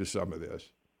pushback to some of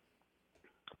this.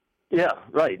 Yeah,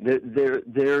 right. There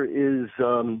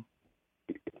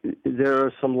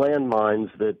are some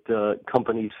landmines that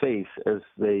companies face as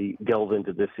they delve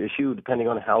into this issue, depending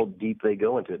on how deep they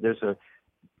go into it.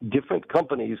 Different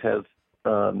companies have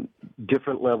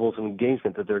different levels of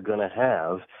engagement that they're going to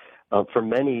have. For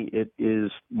many, it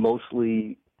is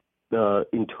mostly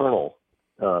internal,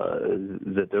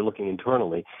 that they're looking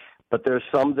internally. But there are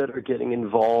some that are getting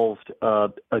involved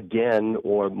again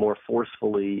or more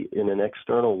forcefully in an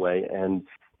external way, and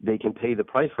they can pay the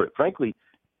price for it. Frankly,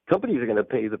 companies are going to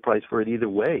pay the price for it either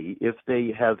way. If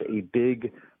they have a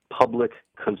big public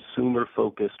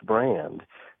consumer-focused brand,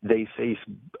 they face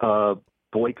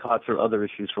boycotts or other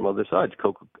issues from other sides.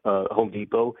 Home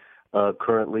Depot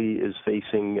currently is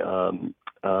facing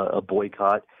a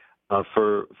boycott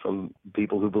from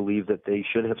people who believe that they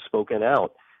should have spoken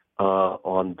out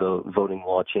on the voting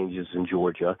law changes in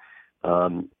Georgia,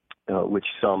 which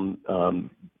some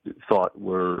thought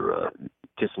were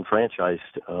disenfranchised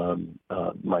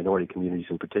minority communities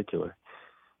in particular.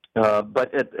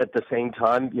 But at the same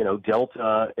time,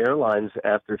 Delta Airlines,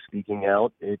 after speaking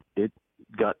out, it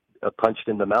got punched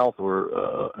in the mouth,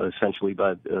 or essentially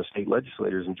by state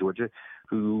legislators in Georgia,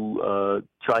 who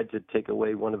tried to take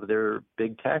away one of their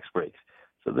big tax breaks.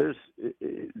 So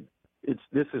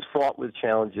this is fraught with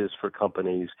challenges for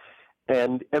companies,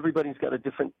 and everybody's got a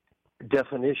different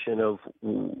definition of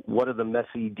what are the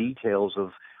messy details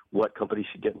of what companies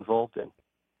should get involved in.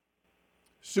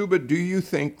 Subha, do you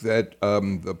think that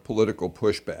the political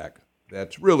pushback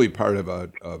that's really part of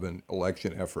an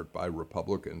election effort by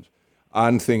Republicans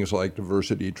on things like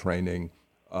diversity training,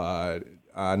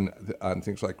 on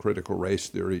things like critical race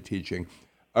theory teaching,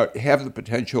 have the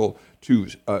potential to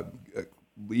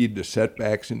lead to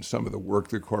setbacks in some of the work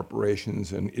that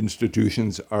corporations and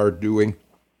institutions are doing?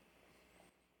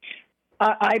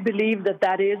 I believe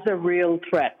that is a real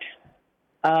threat.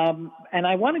 And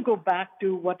I want to go back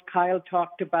to what Kyle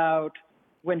talked about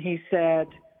when he said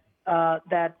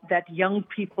that young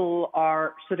people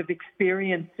are sort of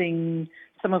experiencing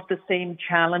some of the same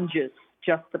challenges.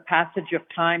 Just the passage of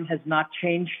time has not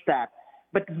changed that.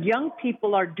 But young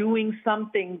people are doing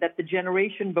something that the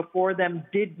generation before them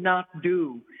did not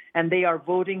do, and they are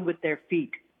voting with their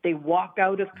feet. They walk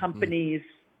out of companies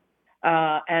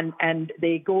and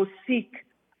they go seek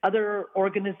other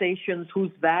organizations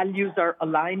whose values are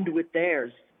aligned with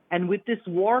theirs. And with this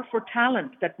war for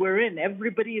talent that we're in,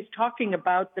 everybody is talking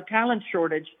about the talent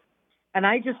shortage. And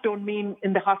I just don't mean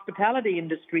in the hospitality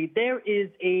industry. There is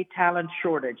a talent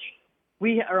shortage.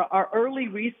 Our early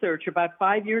research about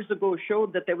 5 years ago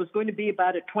showed that there was going to be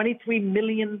about a 23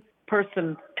 million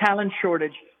person talent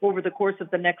shortage over the course of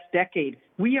the next decade.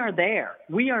 We are there.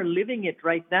 We are living it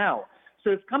right now. So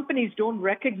if companies don't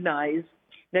recognize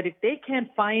that if they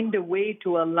can't find a way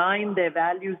to align their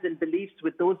values and beliefs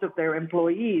with those of their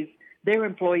employees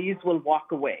will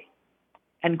walk away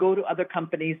and go to other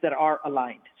companies that are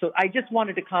aligned. So I just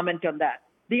wanted to comment on that.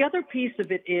 The other piece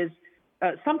of it is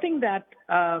something that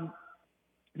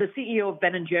the CEO of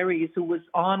Ben & Jerry's, who was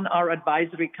on our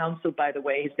advisory council, by the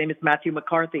way, his name is Matthew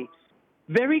McCarthy,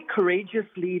 very courageous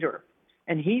leader.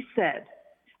 And he said,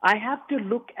 I have to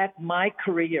look at my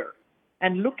career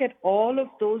and look at all of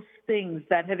those things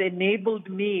that have enabled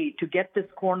me to get this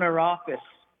corner office.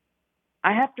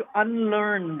 I have to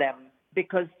unlearn them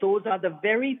because those are the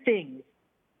very things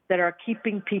that are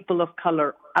keeping people of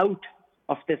color out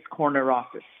of this corner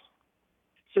office.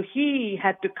 So he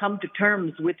had to come to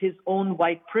terms with his own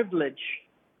white privilege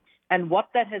and what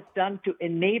that has done to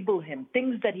enable him,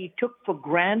 things that he took for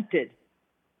granted,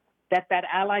 that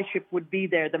allyship would be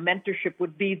there, the mentorship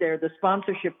would be there, the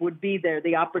sponsorship would be there,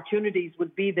 the opportunities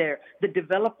would be there, the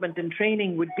development and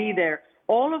training would be there.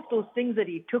 All of those things that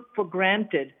he took for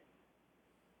granted,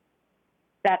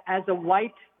 that as a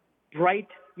white, bright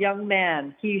young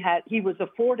man, he was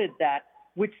afforded that,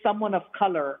 which someone of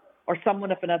color or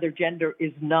someone of another gender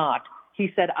is not.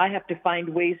 He said, I have to find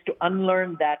ways to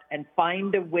unlearn that and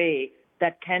find a way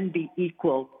that can be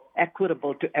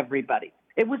equitable to everybody.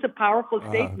 It was a powerful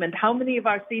statement. How many of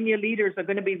our senior leaders are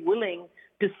going to be willing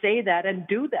to say that and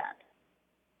do that?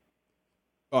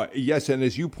 Yes, and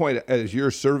as your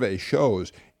survey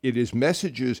shows, it is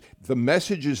the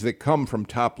messages that come from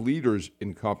top leaders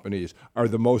in companies are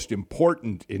the most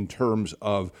important in terms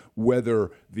of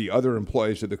whether the other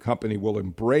employees of the company will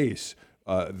embrace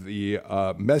the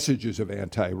messages of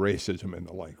anti-racism and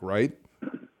the like, right?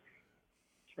 That's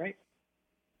right.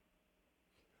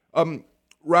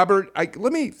 Robert,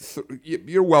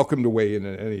 you're welcome to weigh in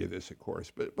on any of this, of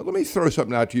course, but let me throw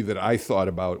something out to you that I thought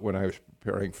about when I was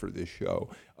preparing for this show.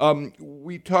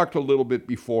 We talked a little bit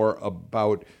before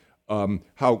about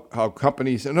how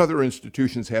companies and other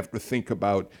institutions have to think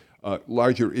about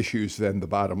larger issues than the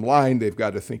bottom line. They've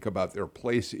got to think about their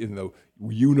place in the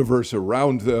universe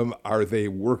around them. Are they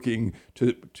working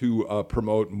to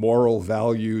promote moral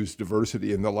values,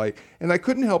 diversity, and the like? And I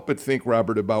couldn't help but think,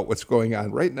 Robert, about what's going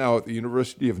on right now at the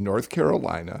University of North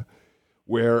Carolina,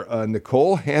 where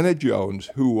Nicole Hannah-Jones,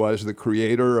 who was the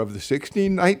creator of the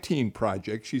 1619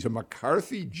 Project, she's a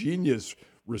McCarthy Genius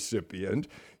recipient.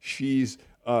 She's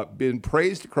been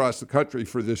praised across the country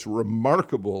for this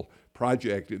remarkable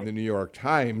project in the New York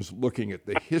Times looking at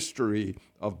the history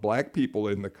of black people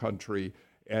in the country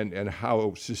and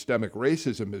how systemic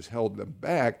racism has held them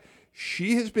back.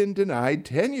 She has been denied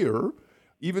tenure,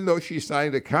 even though she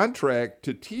signed a contract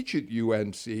to teach at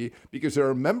UNC, because there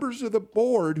are members of the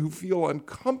board who feel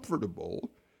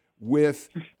uncomfortable with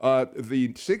the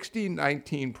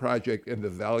 1619 Project and the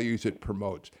values it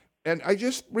promotes. And I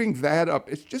just bring that up.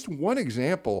 It's just one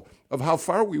example of how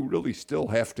far we really still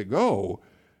have to go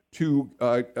to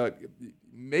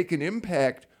make an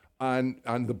impact on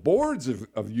the boards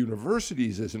of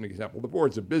universities, as an example, the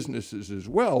boards of businesses as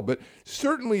well. But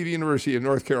certainly the University of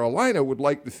North Carolina would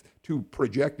like to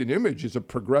project an image as a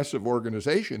progressive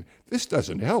organization. This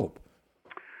doesn't help.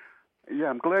 Yeah,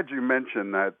 I'm glad you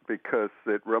mentioned that, because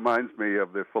it reminds me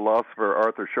of the philosopher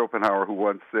Arthur Schopenhauer, who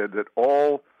once said that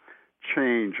all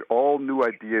change, all new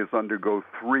ideas undergo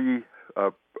three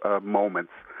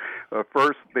moments.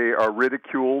 First, they are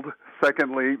ridiculed.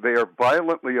 Secondly, they are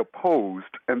violently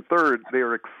opposed. And third, they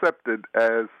are accepted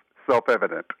as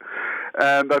self-evident.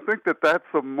 And I think that that's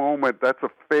a moment, that's a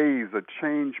phase, a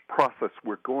change process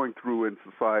we're going through in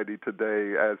society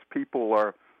today as people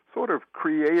are sort of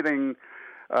creating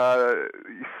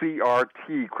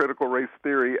CRT, critical race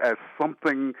theory, as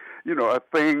something, a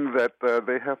thing that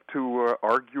they have to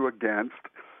argue against,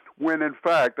 when in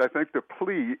fact I think the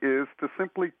plea is to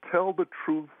simply tell the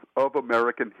truth of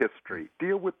American history,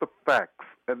 deal with the facts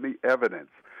and the evidence,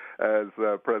 as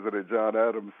President John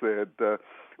Adams said,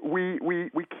 we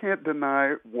can't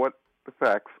deny what the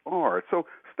facts are. So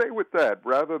stay with that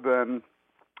rather than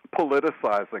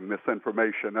politicizing this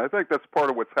information. I think that's part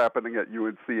of what's happening at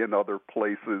UNC and other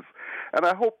places. And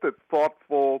I hope that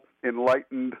thoughtful,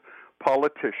 enlightened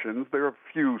politicians, there are a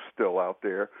few still out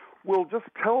there, will just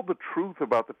tell the truth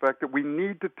about the fact that we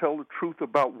need to tell the truth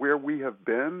about where we have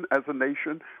been as a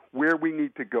nation, where we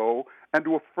need to go, and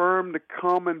to affirm the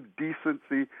common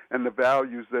decency and the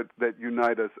values that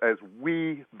unite us as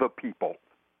we the people.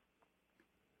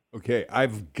 Okay,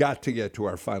 I've got to get to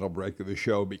our final break of the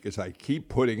show because I keep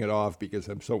putting it off because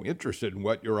I'm so interested in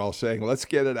what you're all saying. Let's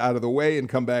get it out of the way and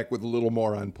come back with a little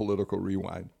more on Political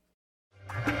Rewind.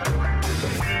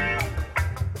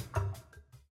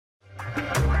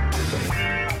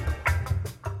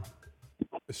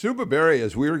 Subha Barry,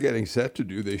 as we were getting set to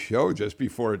do this show just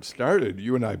before it started,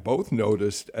 you and I both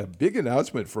noticed a big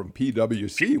announcement from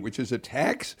PwC, which is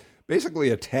basically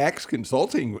a tax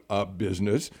consulting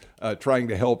business trying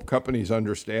to help companies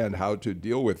understand how to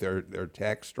deal with their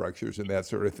tax structures and that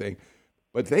sort of thing.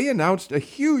 But they announced a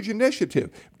huge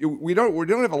initiative. We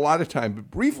don't have a lot of time,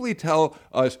 but briefly tell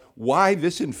us why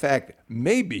this, in fact,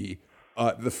 may be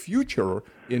the future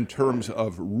in terms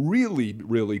of really,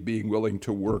 really being willing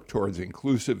to work towards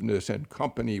inclusiveness and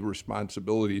company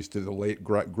responsibilities to the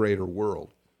greater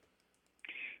world.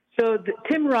 So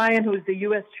Tim Ryan, who is the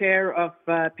U.S. chair of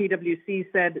PwC,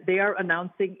 said they are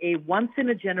announcing a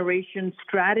once-in-a-generation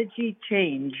strategy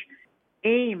change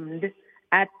aimed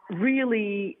at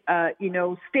really,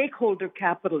 stakeholder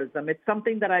capitalism. It's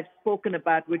something that I've spoken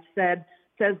about, which says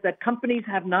that companies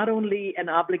have not only an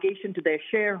obligation to their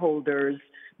shareholders,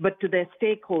 but to their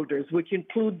stakeholders, which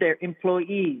include their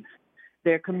employees,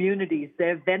 their communities,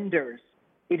 their vendors.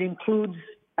 It includes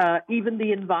even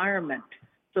the environment.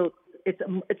 So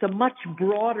it's a much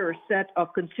broader set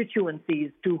of constituencies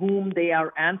to whom they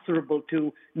are answerable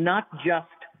to, not just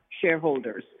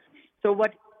shareholders. So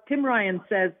what Tim Ryan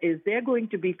says is they're going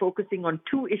to be focusing on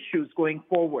two issues going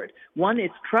forward. One is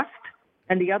trust,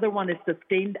 and the other one is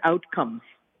sustained outcomes.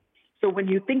 So when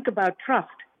you think about trust,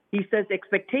 he says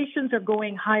expectations are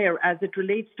going higher as it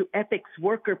relates to ethics,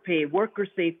 worker pay, worker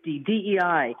safety,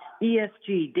 DEI,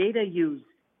 ESG, data use,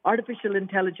 artificial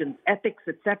intelligence, ethics,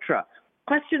 etc.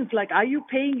 Questions like, are you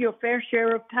paying your fair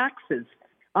share of taxes?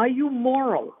 Are you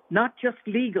moral, not just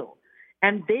legal?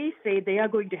 And they say they are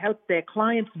going to help their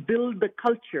clients build the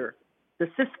culture, the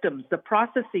systems, the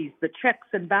processes, the checks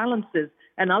and balances,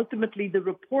 and ultimately the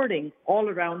reporting all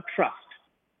around trust.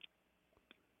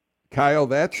 Kyle,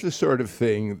 that's the sort of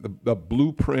thing, the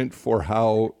blueprint for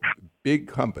how big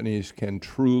companies can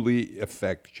truly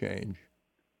affect change.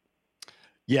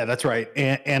 Yeah, that's right.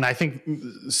 And I think,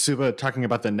 Subha, talking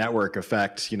about the network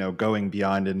effect, going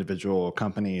beyond individual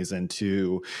companies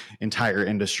into entire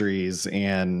industries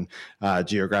and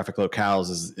geographic locales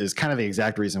is kind of the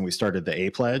exact reason we started the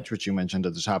A-Pledge, which you mentioned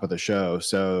at the top of the show.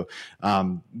 So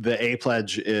the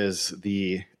A-Pledge is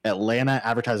the Atlanta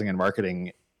Advertising and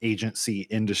Marketing Agency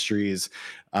Industries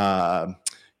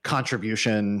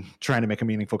contribution, trying to make a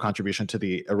meaningful contribution to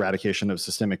the eradication of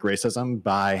systemic racism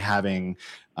by having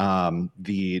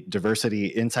the diversity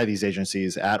inside these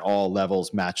agencies at all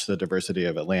levels match the diversity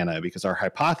of Atlanta. Because our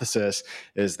hypothesis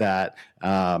is that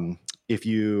if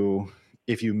you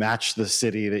match the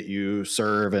city that you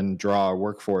serve and draw a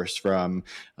workforce from,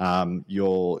 you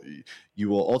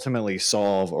will ultimately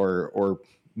solve or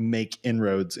make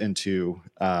inroads into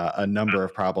a number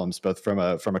of problems, both from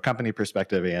a company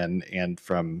perspective and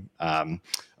from a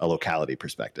locality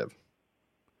perspective.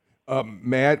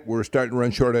 Matt, we're starting to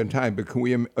run short on time, but can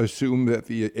we assume that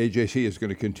the AJC is going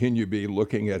to continue to be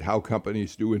looking at how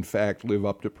companies do, in fact, live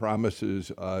up to promises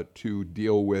to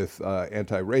deal with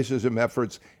anti-racism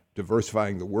efforts,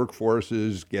 diversifying the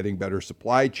workforces, getting better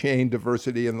supply chain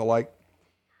diversity and the like?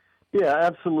 Yeah,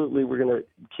 absolutely. We're going to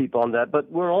keep on that.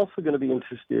 But we're also going to be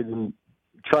interested in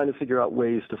trying to figure out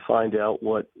ways to find out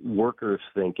what workers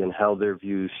think and how their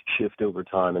views shift over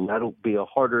time. And that'll be a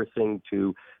harder thing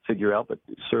to figure out. But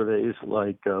surveys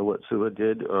like what Subha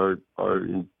did are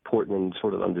important in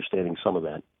sort of understanding some of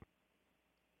that.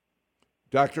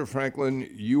 Dr. Franklin,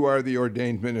 you are the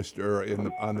ordained minister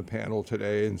on the panel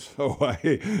today, and so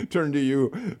I turn to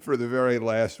you for the very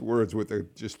last words with the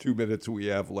just 2 minutes we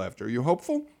have left. Are you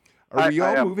hopeful? Are we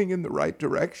all moving in the right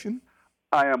direction?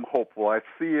 I am hopeful. I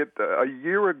see it a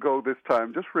year ago this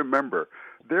time. Just remember,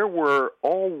 there were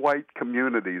all-white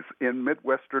communities in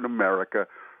Midwestern America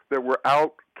that were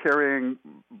out carrying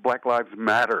Black Lives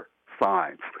Matter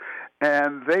signs.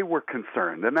 And they were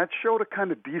concerned, and that showed a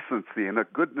kind of decency and a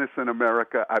goodness in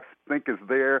America I think is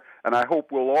there, and I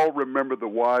hope we'll all remember the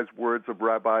wise words of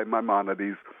Rabbi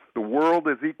Maimonides. The world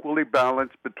is equally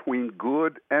balanced between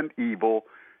good and evil.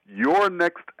 Your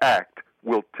next act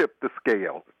will tip the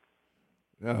scale.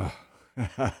 Oh,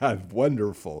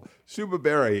 wonderful. Subha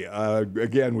Barry,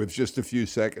 again, with just a few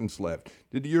seconds left.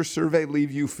 Did your survey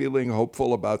leave you feeling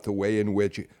hopeful about the way in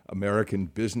which American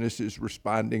business is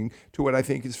responding to what I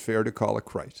think is fair to call a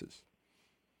crisis?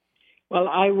 Well,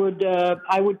 I would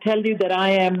tell you that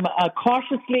I am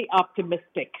cautiously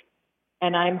optimistic,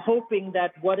 and I'm hoping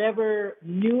that whatever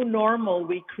new normal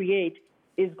we create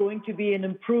is going to be an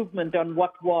improvement on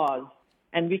what was,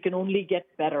 and we can only get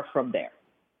better from there.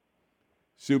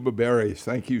 Subha Barry,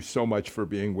 thank you so much for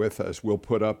being with us. We'll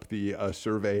put up the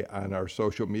survey on our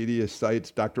social media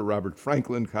sites. Dr. Robert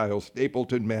Franklin, Kyle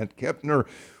Stapleton, Matt Kempner.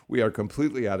 We are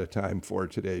completely out of time for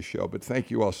today's show, but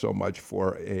thank you all so much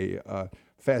for a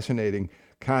fascinating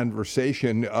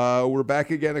conversation. We're back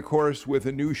again, of course, with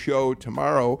a new show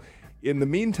tomorrow. In the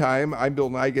meantime, I'm Bill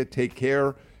Nigut. Take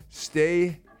care.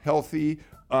 Stay healthy.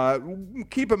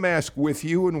 Keep a mask with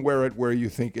you and wear it where you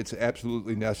think it's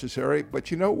absolutely necessary.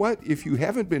 But you know what? If you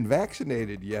haven't been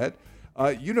vaccinated yet,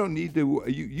 you don't need to.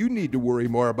 You need to worry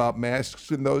more about masks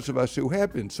than those of us who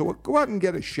have been. So go out and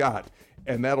get a shot,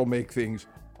 and that'll make things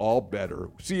all better.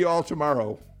 See you all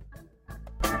tomorrow.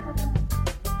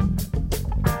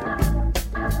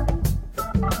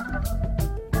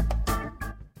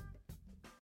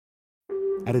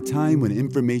 At a time when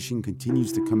information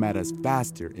continues to come at us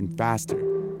faster and faster,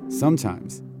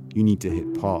 sometimes you need to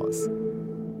hit pause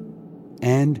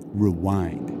and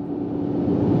rewind.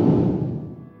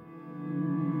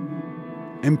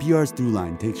 NPR's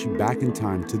Throughline takes you back in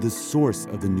time to the source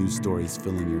of the news stories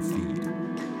filling your feed.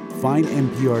 Find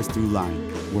NPR's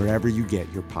Throughline wherever you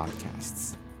get your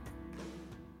podcasts.